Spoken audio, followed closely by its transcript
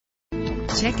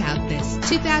Check out this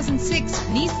 2006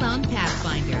 Nissan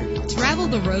Pathfinder. Travel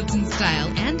the roads in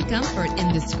style and comfort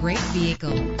in this great vehicle.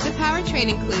 The powertrain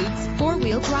includes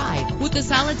four-wheel drive with a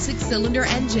solid 6-cylinder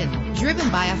engine driven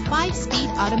by a 5-speed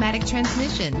automatic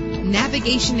transmission.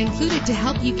 Navigation included to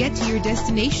help you get to your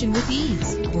destination with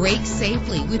ease. Brake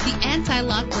safely with the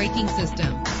anti-lock braking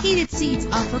system. Heated seats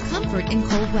offer comfort in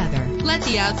cold weather. Let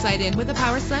the outside in with a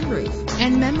power sunroof.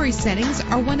 And memory settings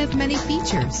are one of many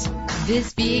features.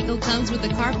 This vehicle comes with a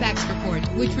Carfax report,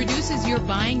 which reduces your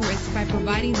buying risk by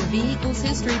providing the vehicle's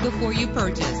history before you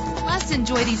purchase. Plus,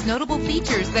 enjoy these notable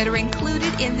features that are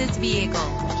included in this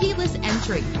vehicle: keyless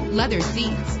entry, leather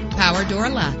seats, power door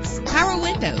locks, power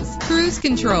windows, cruise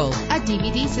control, a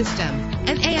DVD system,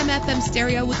 an AM/FM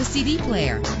stereo with a CD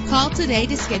player. Call today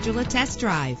to schedule a test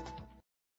drive.